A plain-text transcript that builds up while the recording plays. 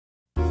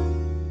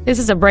This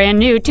is a brand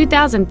new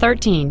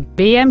 2013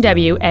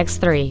 BMW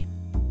X3.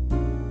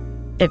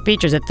 It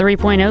features a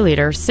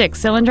 3.0-liter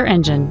six-cylinder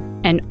engine,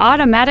 an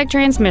automatic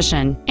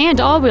transmission, and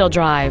all-wheel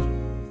drive.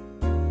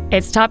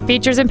 Its top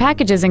features and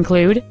packages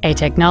include a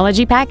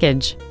technology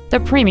package, the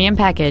premium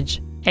package,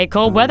 a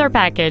cold weather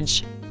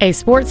package, a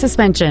sport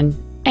suspension,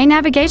 a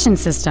navigation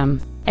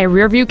system, a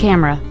rear-view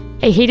camera,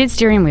 a heated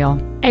steering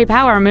wheel, a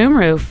power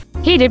moonroof,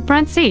 heated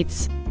front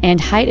seats, and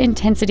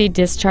high-intensity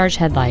discharge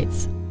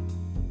headlights.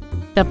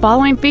 The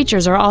following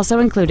features are also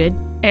included: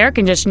 air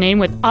conditioning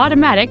with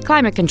automatic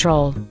climate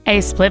control, a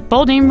split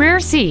folding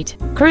rear seat,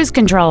 cruise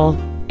control,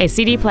 a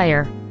CD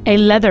player, a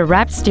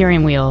leather-wrapped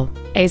steering wheel,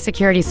 a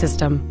security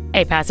system,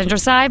 a passenger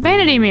side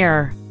vanity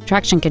mirror,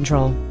 traction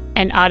control,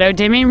 an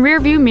auto-dimming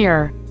rear-view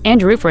mirror,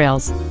 and roof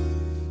rails.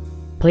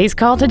 Please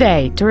call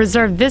today to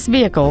reserve this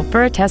vehicle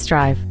for a test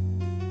drive.